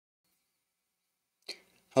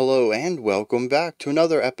Hello and welcome back to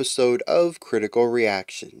another episode of Critical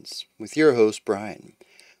Reactions with your host Bryan.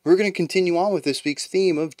 We're going to continue on with this week's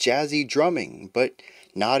theme of jazzy drumming, but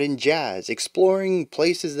not in jazz, exploring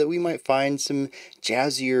places that we might find some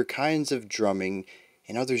jazzier kinds of drumming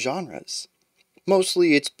in other genres.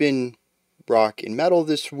 Mostly it's been rock and metal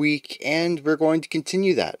this week, and we're going to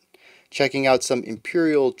continue that, checking out some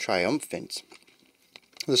Imperial Triumphant.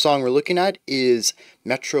 The song we're looking at is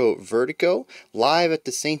METROVERTIGO, live at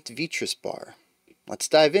the Saint Vitus Bar. Let's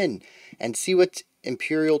dive in and see what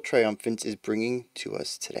Imperial Triumphant is bringing to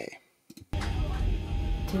us today.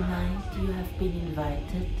 Tonight you have been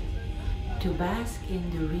invited to bask in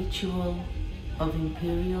the ritual of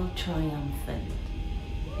Imperial Triumphant,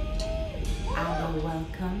 and are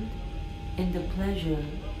welcomed in the pleasure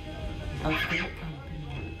of their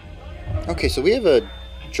company. Okay, so we have a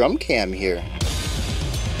drum cam here.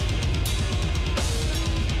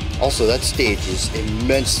 Also, that stage is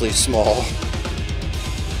immensely small.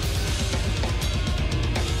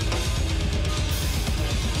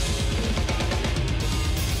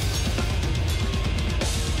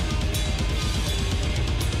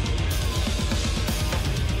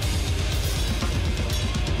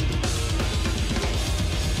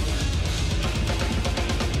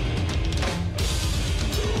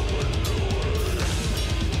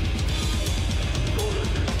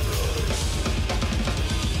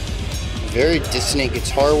 Very dissonant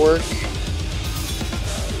guitar work.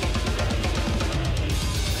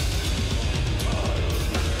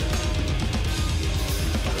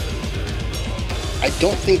 I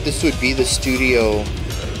don't think this would be the studio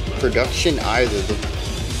production either. The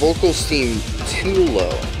vocals seem too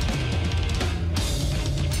low.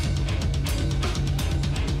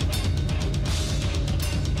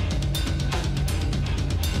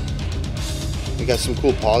 We got some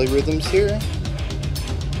cool polyrhythms here.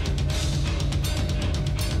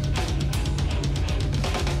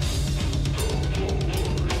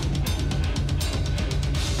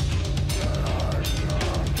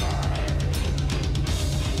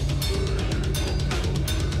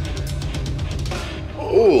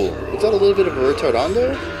 Oh, is that a little bit of a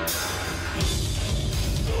retardando?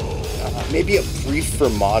 Maybe a brief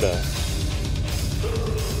fermata.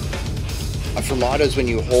 A fermata is when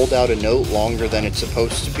you hold out a note longer than it's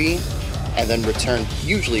supposed to be, and then return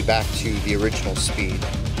usually back to the original speed.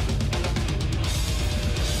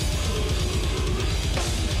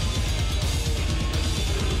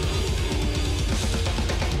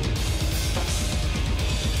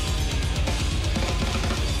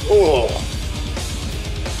 Oh!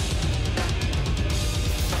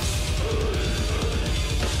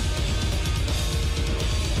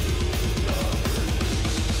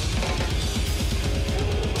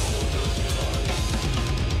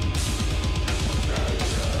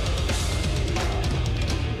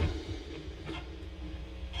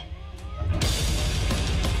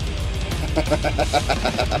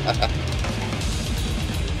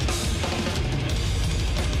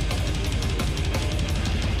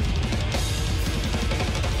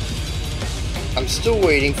 I'm still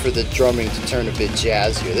waiting for the drumming to turn a bit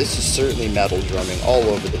jazzier. This is certainly metal drumming all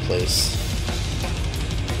over the place.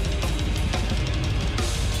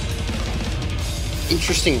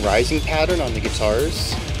 Interesting rising pattern on the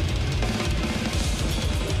guitars.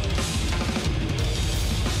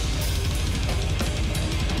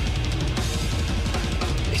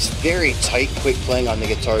 It's very tight, quick playing on the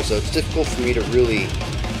guitars, so it's difficult for me to really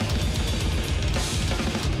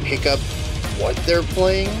pick up what they're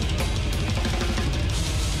playing.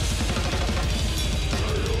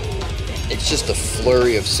 It's just a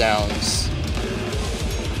flurry of sounds.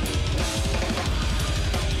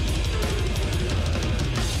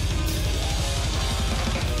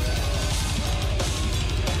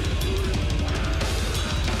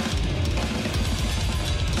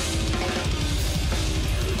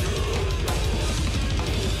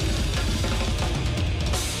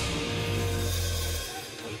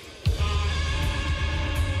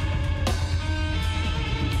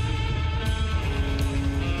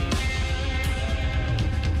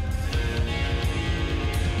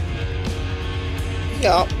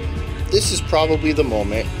 Yeah, this is probably the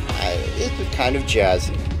moment. It's kind of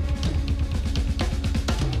jazzy.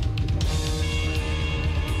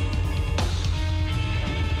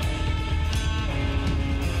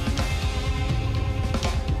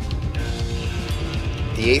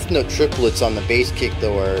 The eighth note triplets on the bass kick,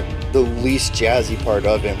 though, are the least jazzy part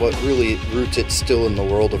of it. What really roots it still in the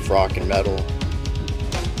world of rock and metal.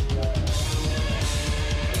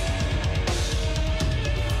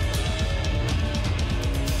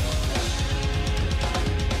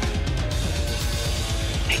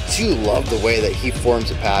 do love the way that he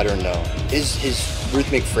forms a pattern though. His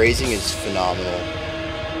rhythmic phrasing is phenomenal.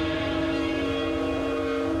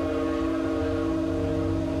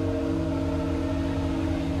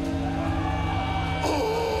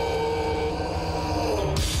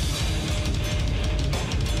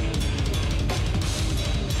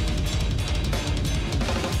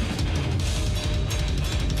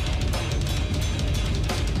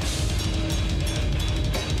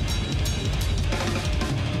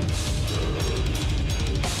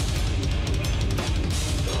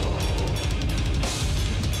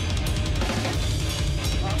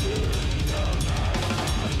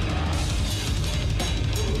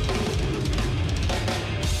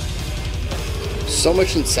 So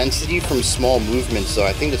much intensity from small movements, so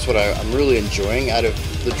I think that's what I'm really enjoying out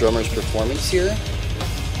of the drummer's performance here.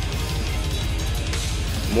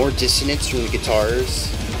 More dissonance from the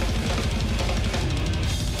guitars.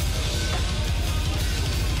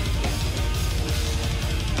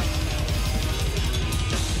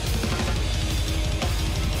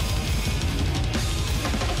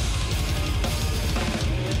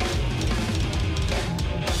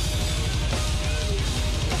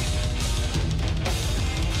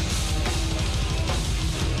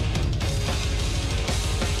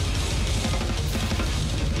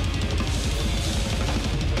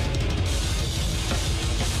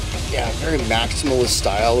 Yeah, very maximalist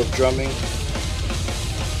style of drumming.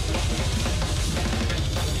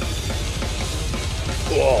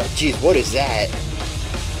 Oh, geez, what is that?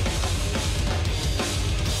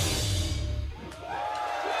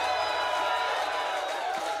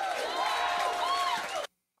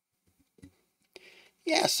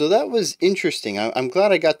 Yeah, so that was interesting. I'm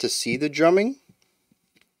glad I got to see the drumming.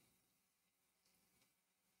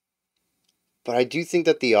 But I do think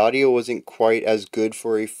that the audio wasn't quite as good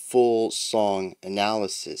for a full song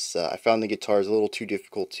analysis. I found the guitars a little too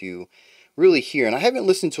difficult to really hear. And I haven't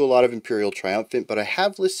listened to a lot of Imperial Triumphant, but I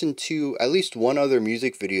have listened to at least one other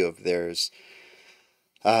music video of theirs.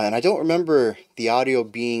 And I don't remember the audio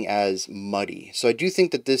being as muddy. So I do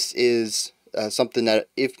think that this is something that,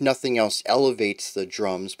 if nothing else, elevates the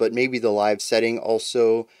drums. But maybe the live setting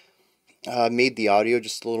also made the audio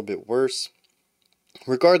just a little bit worse.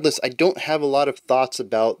 Regardless, I don't have a lot of thoughts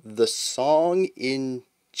about the song in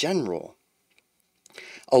general.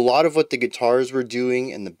 A lot of what the guitars were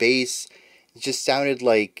doing and the bass just sounded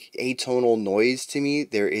like atonal noise to me.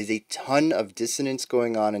 There is a ton of dissonance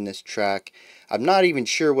going on in this track. I'm not even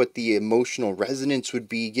sure what the emotional resonance would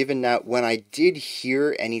be, given that when I did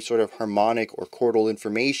hear any sort of harmonic or chordal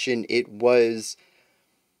information, it was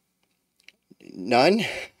none.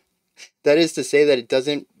 That is to say that it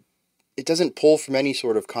doesn't pull from any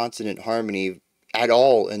sort of consonant harmony at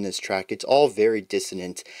all in this track. It's all very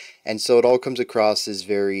dissonant, and so it all comes across as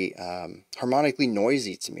very harmonically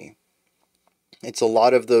noisy to me. It's a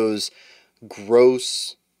lot of those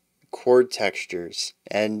gross chord textures,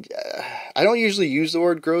 and I don't usually use the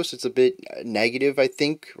word gross. It's a bit negative, I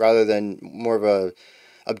think, rather than more of a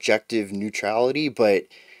objective neutrality, but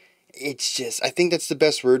it's just, I think that's the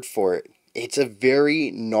best word for it. It's a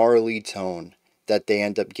very gnarly tone that they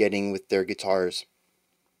end up getting with their guitars.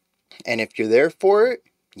 And if you're there for it,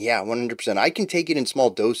 yeah, 100%. I can take it in small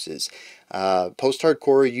doses.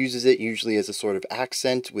 Post-hardcore uses it usually as a sort of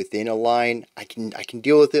accent within a line. I can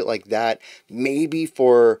deal with it like that, maybe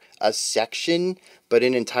for a section, but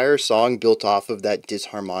an entire song built off of that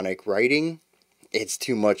disharmonic writing, it's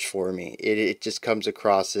too much for me. It just comes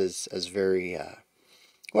across as very,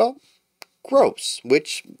 well, gross,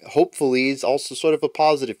 which hopefully is also sort of a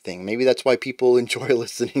positive thing. Maybe that's why people enjoy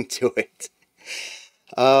listening to it.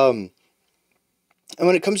 And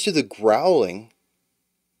when it comes to the growling,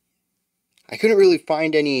 I couldn't really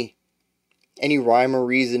find any rhyme or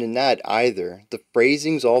reason in that either. The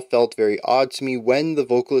phrasings all felt very odd to me. When the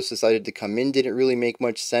vocalist decided to come in, didn't really make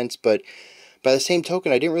much sense, but by the same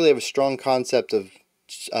token, I didn't really have a strong concept of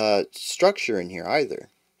structure in here either.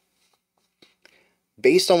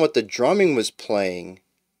 Based on what the drumming was playing,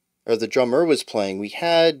 or the drummer was playing, we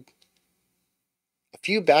had a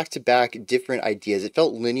few back-to-back different ideas. It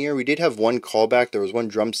felt linear. We did have one callback. There was one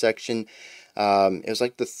drum section. It was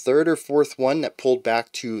like the third or fourth one that pulled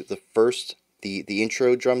back to the first, the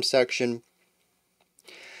intro drum section.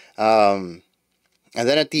 And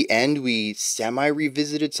then at the end, we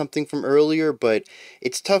semi-revisited something from earlier, but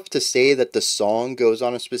it's tough to say that the song goes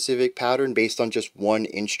on a specific pattern based on just one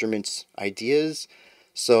instrument's ideas.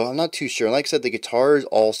 So I'm not too sure. Like I said, the guitars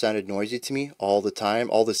all sounded noisy to me all the time,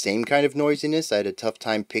 all the same kind of noisiness. I had a tough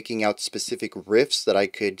time picking out specific riffs that I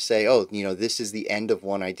could say, oh, you know, this is the end of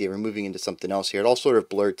one idea, we're moving into something else here. It all sort of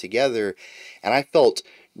blurred together, and I felt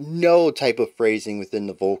no type of phrasing within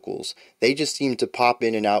the vocals. They just seem to pop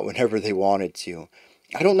in and out whenever they wanted to.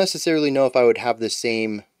 I don't necessarily know if I would have the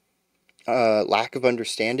same lack of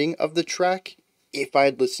understanding of the track if I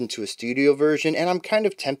had listened to a studio version, and I'm kind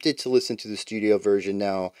of tempted to listen to the studio version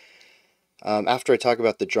now after I talk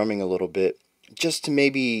about the drumming a little bit, just to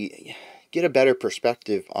maybe get a better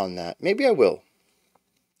perspective on that. Maybe I will.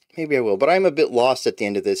 Maybe I will, but I'm a bit lost at the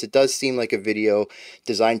end of this. It does seem like a video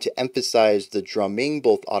designed to emphasize the drumming,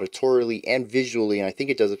 both auditorily and visually, and I think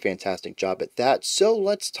it does a fantastic job at that. So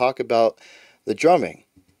let's talk about the drumming.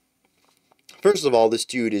 First of all, this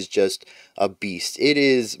dude is just a beast. It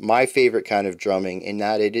is my favorite kind of drumming in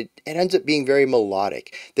that it ends up being very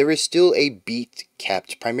melodic. There is still a beat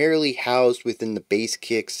kept, primarily housed within the bass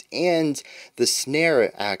kicks and the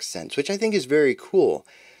snare accents, which I think is very cool.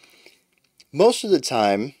 Most of the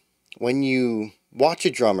time, when you watch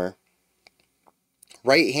a drummer,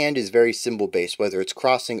 right hand is very cymbal based, whether it's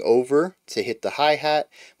crossing over to hit the hi-hat,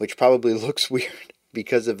 which probably looks weird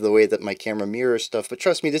because of the way that my camera mirrors stuff, but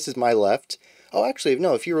trust me, this is my left. Oh, actually,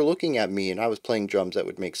 no, if you were looking at me and I was playing drums, that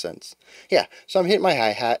would make sense. Yeah, so I'm hitting my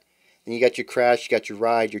hi-hat, and you got your crash, you got your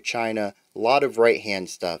ride, your china, a lot of right hand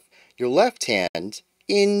stuff. Your left hand,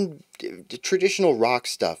 in the traditional rock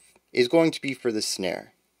stuff, is going to be for the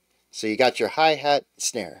snare. So you got your hi-hat,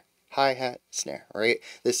 snare, hi-hat, snare, right?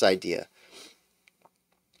 This idea.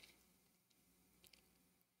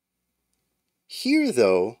 Here,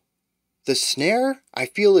 though, the snare, I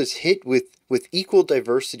feel, is hit with equal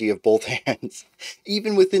diversity of both hands.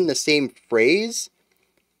 Even within the same phrase,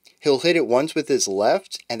 he'll hit it once with his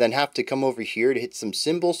left and then have to come over here to hit some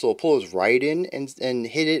cymbals, so he'll pull his right in and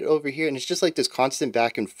hit it over here, and it's just like this constant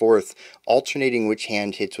back and forth, alternating which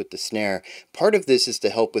hand hits with the snare. Part of this is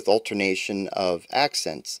to help with alternation of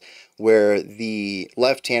accents, where the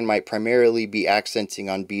left hand might primarily be accenting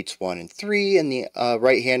on beats 1 and 3, and the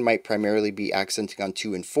right hand might primarily be accenting on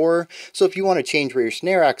 2 and 4. So if you want to change where your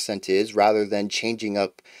snare accent is, rather than changing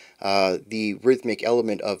up the rhythmic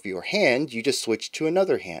element of your hand, you just switch to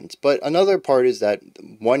another hand. But another part is that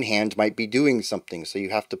one hand might be doing something, so you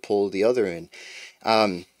have to pull the other in.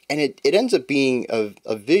 And it ends up being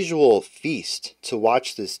a visual feast to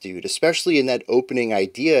watch this dude, especially in that opening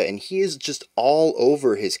idea, and he is just all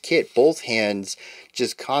over his kit, both hands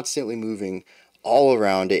just constantly moving all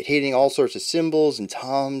around it, hitting all sorts of cymbals and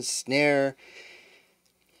toms, snare.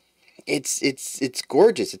 It's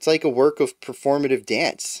gorgeous. It's like a work of performative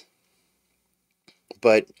dance,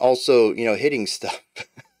 but also, you know, hitting stuff.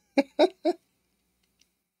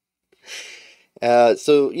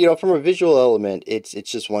 So, you know, from a visual element, it's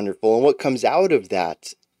just wonderful. And what comes out of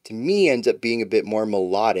that, to me, ends up being a bit more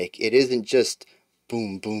melodic. It isn't just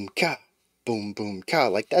boom, boom, ka, boom, boom, ka.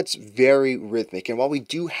 Like, that's very rhythmic. And while we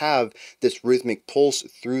do have this rhythmic pulse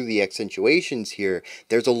through the accentuations here,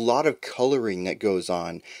 there's a lot of coloring that goes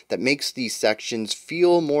on that makes these sections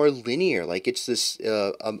feel more linear. Like it's this,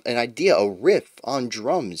 an idea, a riff on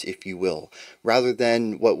drums, if you will, rather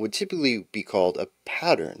than what would typically be called a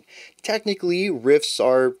pattern. Technically, riffs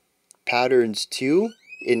are patterns too,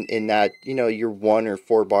 in that, you know, your 1 or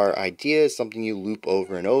 4 bar idea is something you loop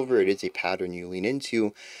over and over. It is a pattern you lean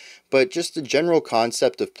into. But just the general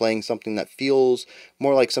concept of playing something that feels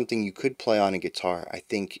more like something you could play on a guitar, I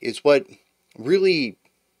think, is what really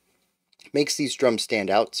makes these drums stand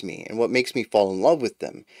out to me and what makes me fall in love with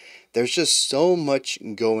them. There's just so much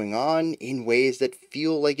going on in ways that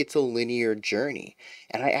feel like it's a linear journey.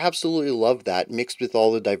 And I absolutely love that, mixed with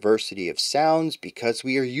all the diversity of sounds, because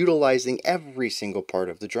we are utilizing every single part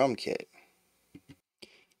of the drum kit.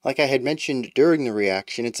 Like I had mentioned during the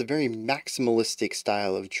reaction, it's a very maximalistic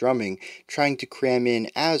style of drumming, trying to cram in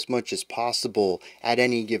as much as possible at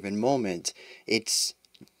any given moment. It's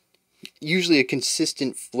usually a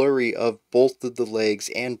consistent flurry of both of the legs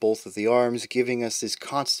and both of the arms, giving us this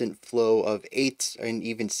constant flow of 8th and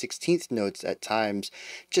even 16th notes at times,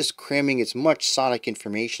 just cramming as much sonic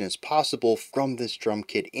information as possible from this drum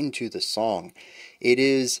kit into the song. It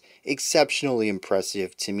is exceptionally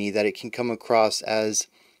impressive to me that it can come across as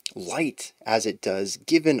light as it does,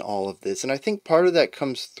 given all of this. And I think part of that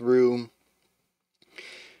comes through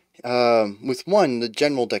with 1, the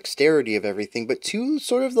general dexterity of everything, but 2,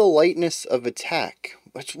 sort of the lightness of attack.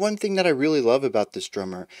 That's one thing that I really love about this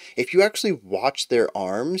drummer. If you actually watch their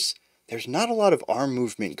arms, there's not a lot of arm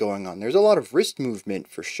movement going on. There's a lot of wrist movement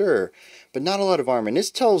for sure, but not a lot of arm. And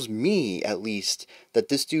this tells me, at least, that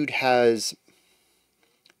this dude has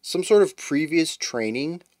some sort of previous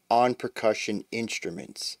training on percussion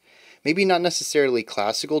instruments. Maybe not necessarily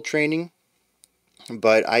classical training,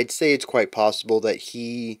 but I'd say it's quite possible that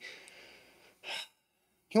he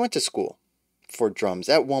went to school for drums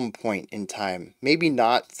at one point in time. Maybe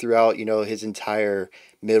not throughout, you know, his entire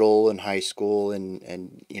middle and high school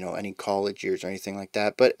and you know, any college years or anything like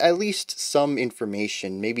that, but at least some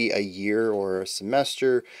information, maybe a year or a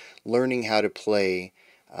semester learning how to play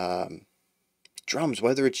drums,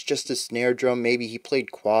 whether it's just a snare drum, maybe he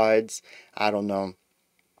played quads, I don't know.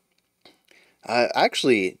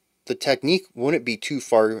 Actually, the technique wouldn't be too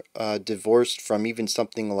far divorced from even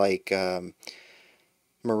something like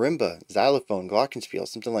marimba, xylophone, glockenspiel,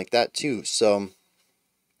 something like that too. So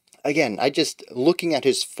again, I just looking at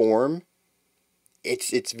his form,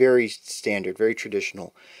 it's very standard, very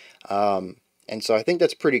traditional. And so I think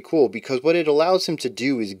that's pretty cool because what it allows him to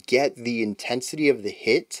do is get the intensity of the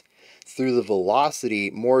hit through the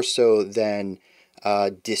velocity more so than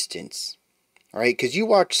distance. All right, because you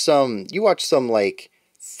watch some like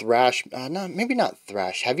thrash, maybe not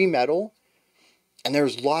thrash, heavy metal, and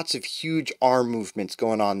there's lots of huge arm movements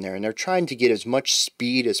going on there, and they're trying to get as much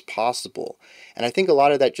speed as possible. And I think a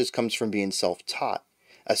lot of that just comes from being self-taught,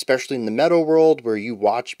 especially in the metal world where you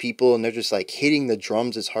watch people and they're just like hitting the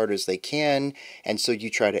drums as hard as they can, and so you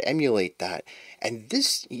try to emulate that. And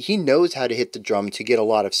this, he knows how to hit the drum to get a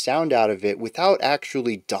lot of sound out of it without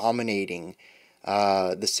actually dominating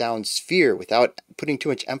the sound sphere, without putting too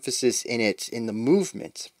much emphasis in it, in the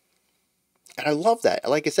movement. And I love that.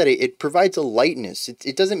 Like I said, it provides a lightness.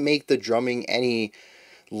 It doesn't make the drumming any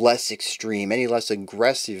less extreme, any less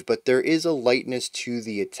aggressive, but there is a lightness to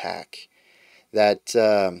the attack that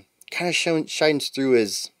kind of shines through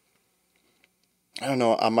as, I don't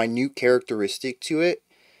know, a minute characteristic to it.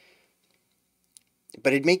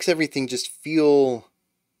 But it makes everything just feel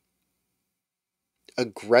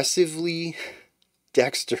aggressively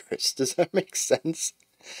dexterous. Does that make sense?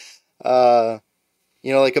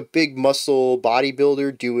 You know, like a big muscle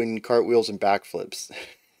bodybuilder doing cartwheels and backflips.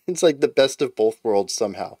 It's like the best of both worlds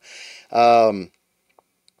somehow.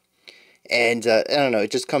 And I don't know,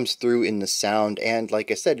 it just comes through in the sound. And like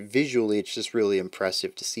I said, visually, it's just really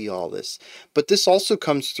impressive to see all this. But this also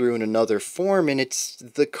comes through in another form, and it's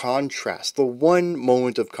the contrast. The one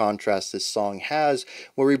moment of contrast this song has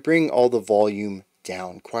where we bring all the volume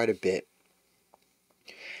down quite a bit.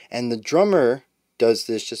 And the drummer does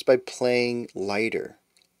this just by playing lighter.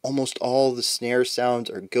 Almost all the snare sounds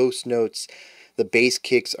are ghost notes. The bass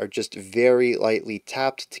kicks are just very lightly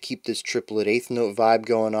tapped to keep this triplet eighth note vibe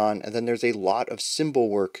going on, and then there's a lot of cymbal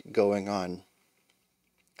work going on.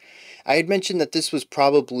 I had mentioned that this was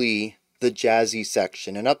probably the jazzy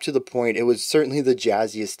section, and up to the point it was certainly the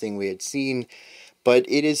jazziest thing we had seen, but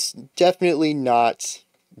it is definitely not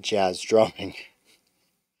jazz drumming.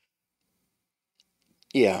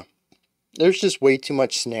 Yeah. There's just way too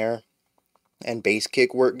much snare and bass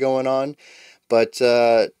kick work going on. But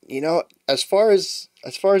you know, as far as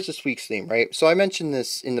this week's theme, right? So I mentioned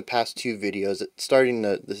this in the past two videos, starting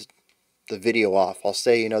the video off. I'll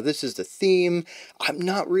say, you know, this is the theme. I'm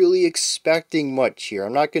not really expecting much here.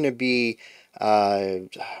 I'm not going to be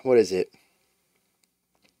what is it?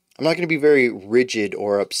 I'm not going to be very rigid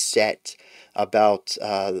or upset about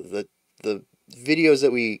the videos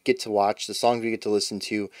that we get to watch, the songs we get to listen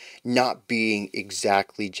to, not being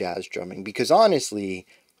exactly jazz drumming. Because honestly,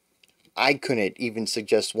 I couldn't even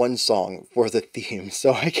suggest one song for the theme,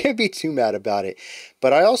 so I can't be too mad about it.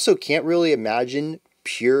 But I also can't really imagine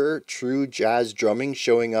pure, true jazz drumming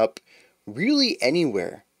showing up really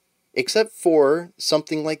anywhere, except for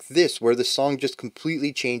something like this, where the song just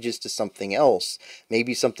completely changes to something else,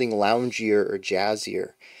 maybe something loungier or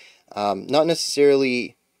jazzier. Not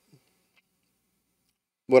necessarily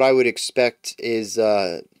what I would expect is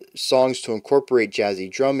songs to incorporate jazzy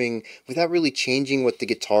drumming without really changing what the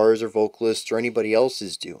guitars or vocalists or anybody else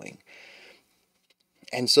is doing.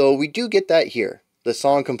 And so we do get that here. The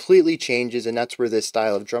song completely changes, and that's where this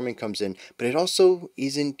style of drumming comes in, but it also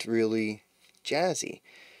isn't really jazzy.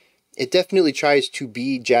 It definitely tries to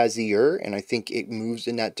be jazzier, and I think it moves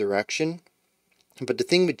in that direction. But the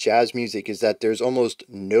thing with jazz music is that there's almost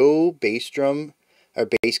no bass drum or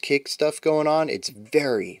bass kick stuff going on. It's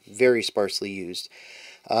very, very sparsely used.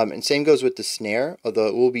 And same goes with the snare, although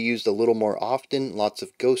it will be used a little more often. Lots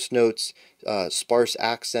of ghost notes, sparse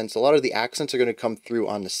accents. A lot of the accents are going to come through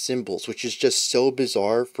on the cymbals, which is just so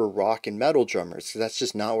bizarre for rock and metal drummers, because that's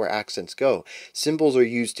just not where accents go. Cymbals are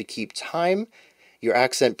used to keep time. Your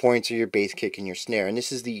accent points are your bass kick and your snare, and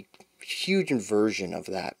this is the huge inversion of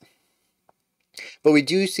that. But we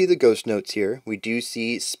do see the ghost notes here. We do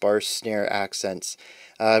see sparse snare accents.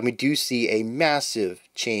 We do see a massive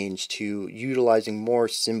change to utilizing more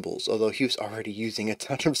cymbals, although he was already using a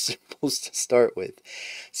ton of cymbals to start with.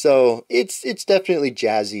 So it's definitely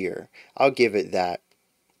jazzier. I'll give it that.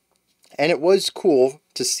 And it was cool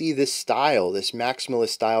to see this style, this maximalist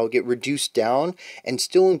style, get reduced down and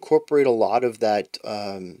still incorporate a lot of that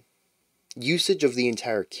usage of the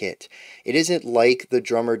entire kit. It isn't like the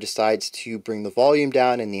drummer decides to bring the volume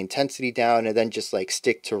down and the intensity down and then just like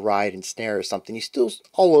stick to ride and snare or something. He's still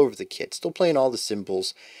all over the kit, still playing all the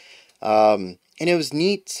cymbals. And it was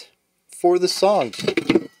neat for the song.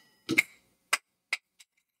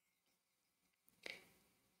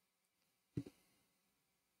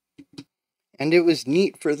 And it was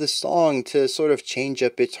neat for the song to sort of change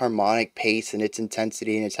up its harmonic pace and its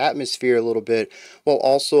intensity and its atmosphere a little bit, while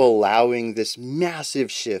also allowing this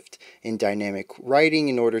massive shift in dynamic writing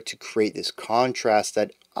in order to create this contrast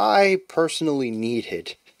that I personally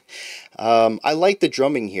needed. I like the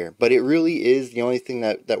drumming here, but it really is the only thing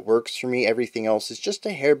that works for me. Everything else is just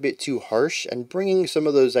a hair bit too harsh, and bringing some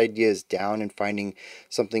of those ideas down and finding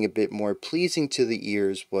something a bit more pleasing to the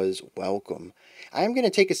ears was welcome. I'm going to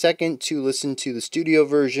take a second to listen to the studio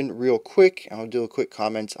version real quick. I'll do a quick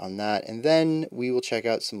comment on that, and then we will check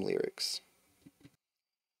out some lyrics.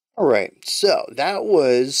 Alright, so that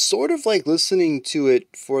was sort of like listening to it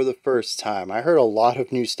for the first time. I heard a lot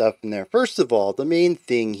of new stuff in there. First of all, the main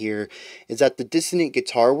thing here is that the dissonant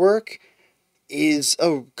guitar work is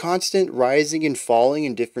a constant rising and falling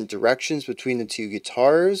in different directions between the two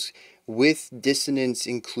guitars, with dissonance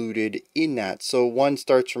included in that. So one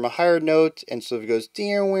starts from a higher note, and so it goes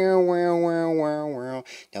dear wow wow wow wow wow.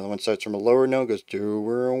 The other one starts from a lower note, goes do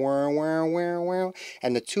wow wow wow wow wow.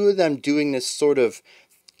 And the two of them doing this sort of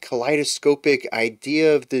kaleidoscopic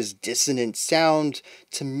idea of this dissonant sound,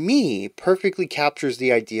 to me, perfectly captures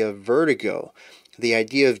the idea of vertigo. The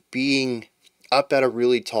idea of being up at a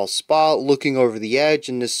really tall spot, looking over the edge,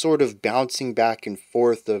 and this sort of bouncing back and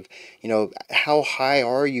forth of, you know, how high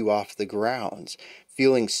are you off the ground?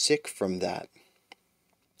 Feeling sick from that.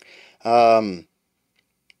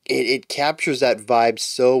 It captures that vibe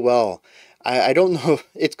so well. I don't know,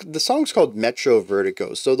 the song's called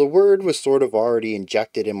METROVERTIGO, so the word was sort of already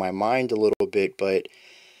injected in my mind a little bit, but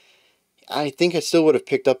I think I still would have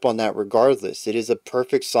picked up on that regardless. It is a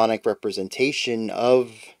perfect sonic representation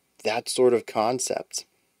of that sort of concept.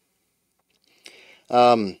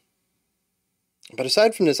 But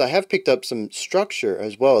aside from this, I have picked up some structure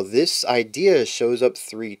as well. This idea shows up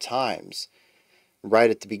 3 times. Right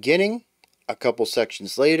at the beginning, a couple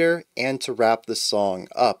sections later, and to wrap the song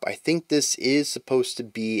up. I think this is supposed to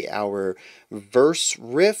be our verse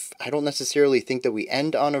riff. I don't necessarily think that we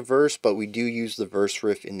end on a verse, but we do use the verse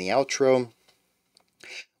riff in the outro.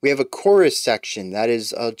 We have a chorus section that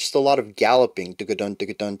is just a lot of galloping. They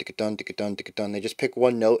just pick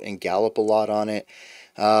one note and gallop a lot on it.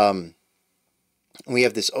 We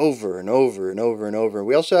have this over and over and over and over.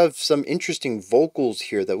 We also have some interesting vocals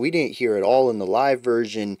here that we didn't hear at all in the live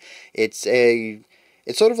version. It's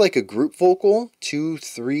sort of like a group vocal,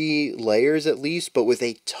 2-3 layers at least, but with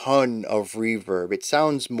a ton of reverb. It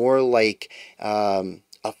sounds more like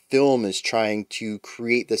a film is trying to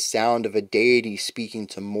create the sound of a deity speaking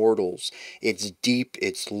to mortals. It's deep,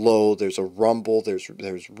 it's low, there's a rumble, there's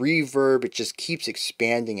reverb. It just keeps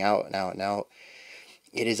expanding out and out and out.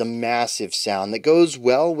 It is a massive sound that goes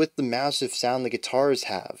well with the massive sound the guitars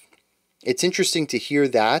have. It's interesting to hear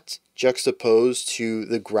that juxtaposed to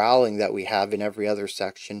the growling that we have in every other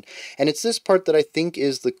section. And it's this part that I think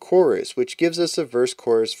is the chorus, which gives us a verse,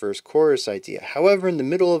 chorus idea. However, in the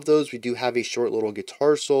middle of those, we do have a short little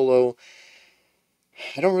guitar solo.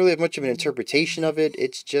 I don't really have much of an interpretation of it.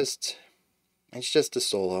 It's just a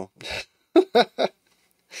solo.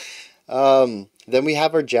 Then we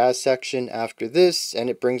have our jazz section after this, and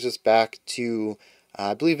it brings us back to,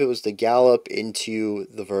 I believe it was the gallop into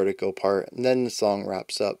the vertigo part, and then the song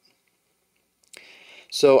wraps up.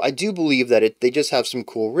 So I do believe that they just have some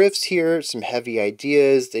cool riffs here, some heavy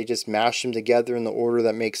ideas. They just mash them together in the order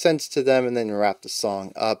that makes sense to them and then wrap the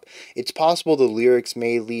song up. It's possible the lyrics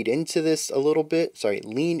may lean into this a little bit,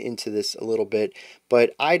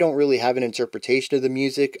 but I don't really have an interpretation of the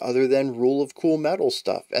music other than rule of cool metal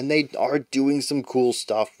stuff. And they are doing some cool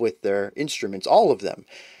stuff with their instruments, all of them.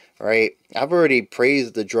 Right? I've already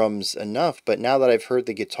praised the drums enough, but now that I've heard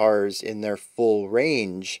the guitars in their full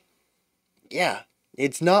range, yeah,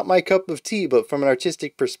 it's not my cup of tea, but from an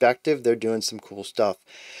artistic perspective, they're doing some cool stuff.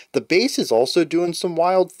 The bass is also doing some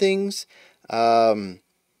wild things. I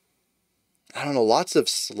don't know, lots of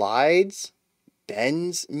slides,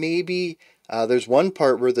 bends maybe. There's one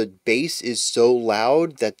part where the bass is so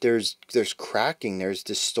loud that there's cracking, there's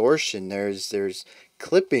distortion, there's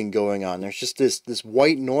clipping going on. There's just this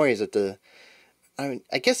white noise at the... I mean,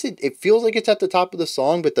 I guess it feels like it's at the top of the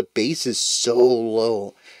song, but the bass is so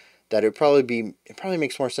low that it probably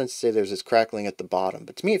makes more sense to say there's this crackling at the bottom,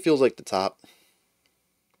 but to me it feels like the top.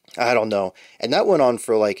 I don't know. And that went on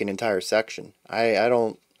for like an entire section. I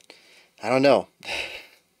don't know.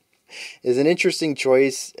 It's an interesting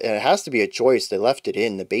choice. It has to be a choice. They left it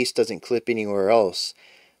in. The bass doesn't clip anywhere else,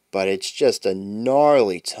 but it's just a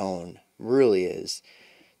gnarly tone. Really is.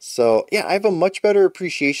 So yeah, I have a much better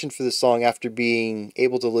appreciation for the song after being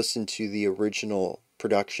able to listen to the original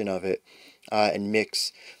production of it and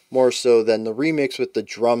mix, more so than the remix with the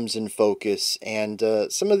drums in focus and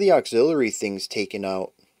some of the auxiliary things taken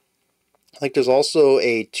out. Like there's also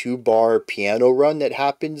a 2-bar piano run that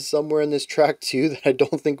happens somewhere in this track too that I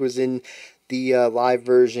don't think was in the live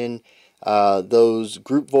version. Those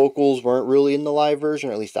group vocals weren't really in the live version,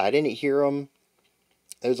 or at least I didn't hear them.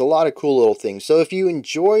 There's a lot of cool little things. So if you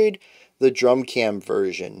enjoyed the drum cam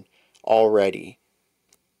version already,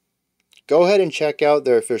 go ahead and check out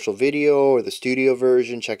their official video or the studio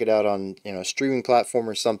version. Check it out on a streaming platform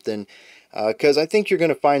or something, because I think you're going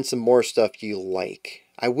to find some more stuff you like.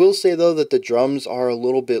 I will say though that the drums are a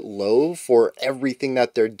little bit low for everything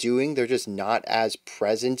that they're doing. They're just not as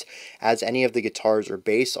present as any of the guitars or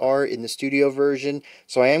bass are in the studio version.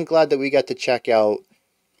 So I am glad that we got to check out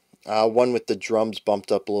one with the drums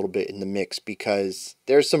bumped up a little bit in the mix, because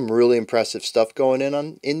there's some really impressive stuff going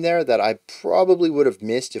in there that I probably would have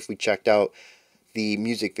missed if we checked out the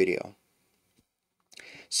music video.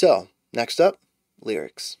 So next up,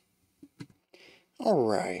 lyrics.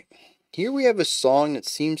 Alright, here we have a song that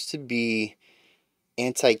seems to be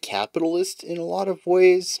anti-capitalist in a lot of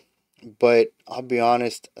ways, but I'll be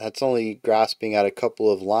honest, that's only grasping at a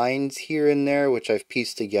couple of lines here and there, which I've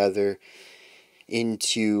pieced together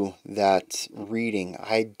into that reading.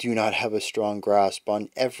 I do not have a strong grasp on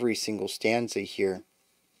every single stanza here.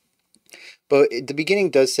 But the beginning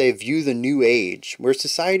does say, view the new age, where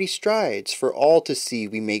society strides, for all to see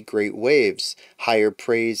we make great waves, higher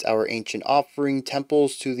praise our ancient offering,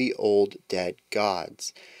 temples to the old dead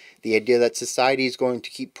gods. The idea that society is going to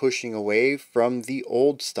keep pushing away from the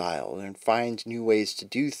old style and find new ways to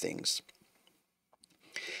do things.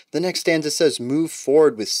 The next stanza says, move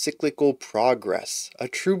forward with cyclical progress, a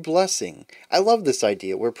true blessing. I love this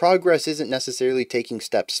idea, where progress isn't necessarily taking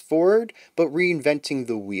steps forward, but reinventing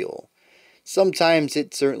the wheel. Sometimes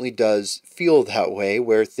it certainly does feel that way,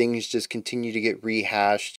 where things just continue to get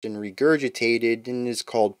rehashed and regurgitated and is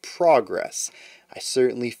called progress. I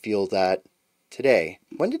certainly feel that today.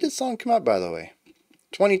 When did this song come out, by the way?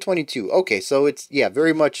 2022. Okay, so it's, yeah,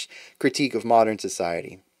 very much critique of modern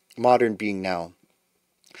society. Modern being now.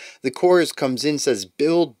 The chorus comes in, says,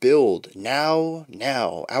 build, build, now,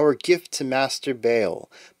 now, our gift to Master Baal,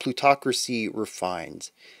 plutocracy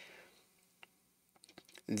refined.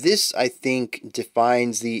 This, I think,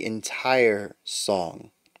 defines the entire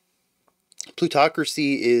song.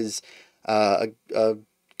 Plutocracy is a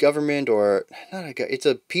government, or not a, it's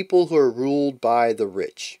a people who are ruled by the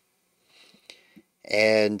rich.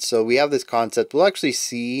 And so we have this concept. We'll actually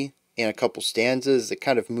see in a couple stanzas, it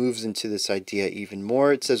kind of moves into this idea even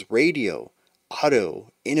more. It says, radio,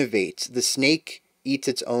 auto, innovates, the snake eats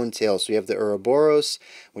its own tail. So we have the Ouroboros,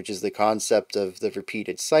 which is the concept of the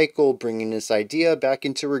repeated cycle, bringing this idea back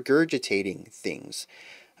into regurgitating things.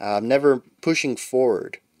 Never pushing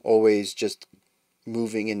forward, always just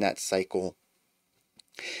moving in that cycle.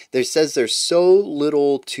 There says there's so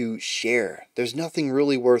little to share. There's nothing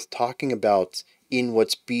really worth talking about in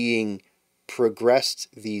what's being progressed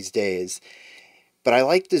these days. But I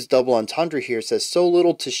like this double entendre here. It says so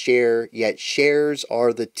little to share, yet shares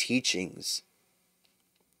are the teachings.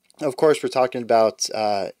 Of course, we're talking about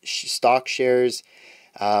stock shares,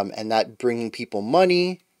 and that bringing people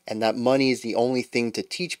money, and that money is the only thing to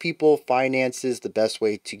teach people. Finance is the best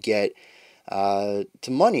way to get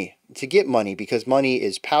money, because money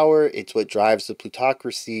is power. It's what drives the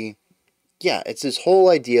plutocracy. Yeah, it's this whole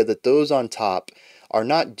idea that those on top are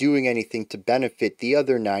not doing anything to benefit the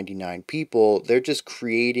other 99 people. They're just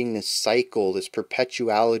creating this cycle, this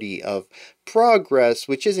perpetuality of progress,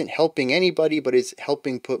 which isn't helping anybody, but is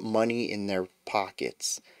helping put money in their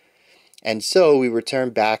pockets. And so we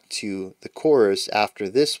return back to the chorus after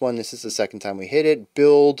this one. This is the second time we hit it.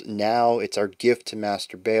 Build now, it's our gift to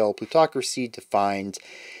Master Baal, plutocracy defined.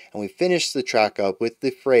 And we finish the track up with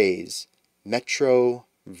the phrase,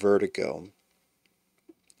 METROVERTIGO.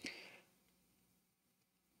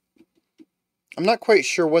 I'm not quite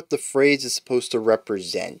sure what the phrase is supposed to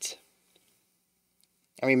represent.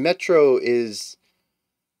 I mean, Metro is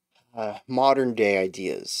modern day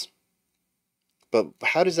ideas. But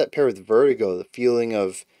how does that pair with vertigo? The feeling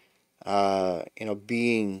of,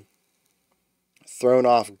 being thrown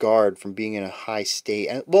off guard from being in a high state.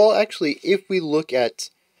 And, well, actually, if we look at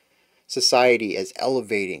society as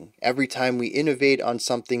elevating. Every time we innovate on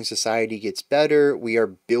something, society gets better. We are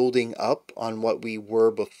building up on what we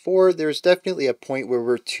were before. There's definitely a point where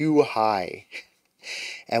we're too high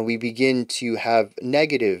and we begin to have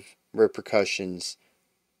negative repercussions.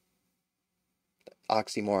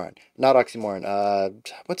 Oxymoron. Not oxymoron.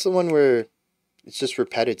 What's the one where it's just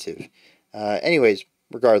repetitive? Anyways,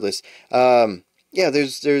 regardless. Yeah,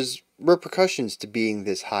 there's repercussions to being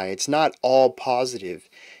this high. It's not all positive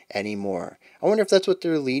anymore. I wonder if that's what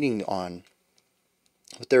they're leaning on,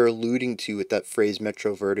 what they're alluding to with that phrase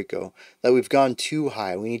METROVERTIGO, that we've gone too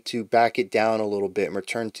high. We need to back it down a little bit and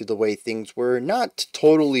return to the way things were, not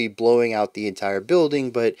totally blowing out the entire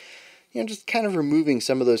building, but just kind of removing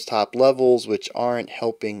some of those top levels which aren't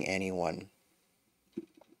helping anyone.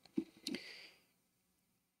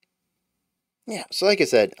 Yeah, so like I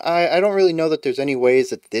said, I don't really know that there's any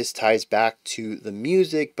ways that this ties back to the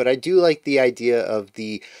music, but I do like the idea of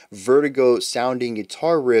the Vertigo sounding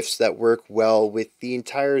guitar riffs that work well with the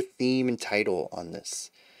entire theme and title on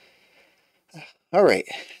this. Alright,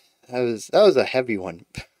 that was a heavy one.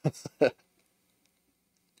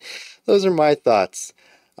 Those are my thoughts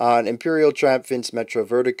on Imperial Triumphant's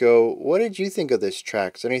METROVERTIGO. What did you think of this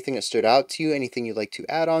track? Is there anything that stood out to you? Anything you'd like to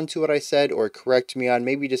add on to what I said or correct me on?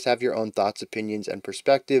 Maybe just have your own thoughts, opinions, and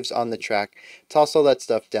perspectives on the track. Toss all that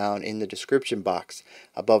stuff down in the description box.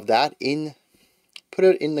 Above that, put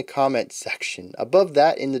it in the comment section. Above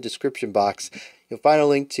that, in the description box, you'll find a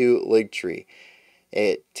link to Linktree.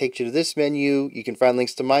 It takes you to this menu. You can find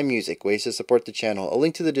links to my music, ways to support the channel, a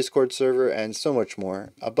link to the Discord server, and so much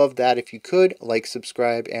more. Above that, if you could, like,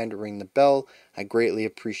 subscribe, and ring the bell. I greatly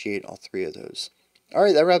appreciate all three of those.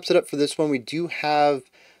 Alright, that wraps it up for this one. We do have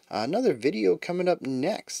another video coming up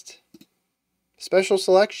next. Special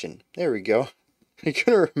selection. There we go. I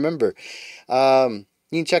couldn't remember. You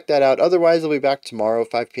can check that out. Otherwise, I'll be back tomorrow,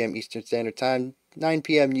 5 p.m. Eastern Standard Time. 9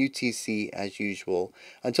 p.m. UTC as usual.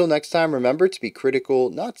 Until next time, remember to be critical,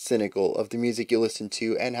 not cynical, of the music you listen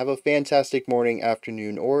to, and have a fantastic morning,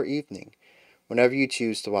 afternoon, or evening, whenever you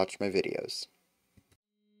choose to watch my videos.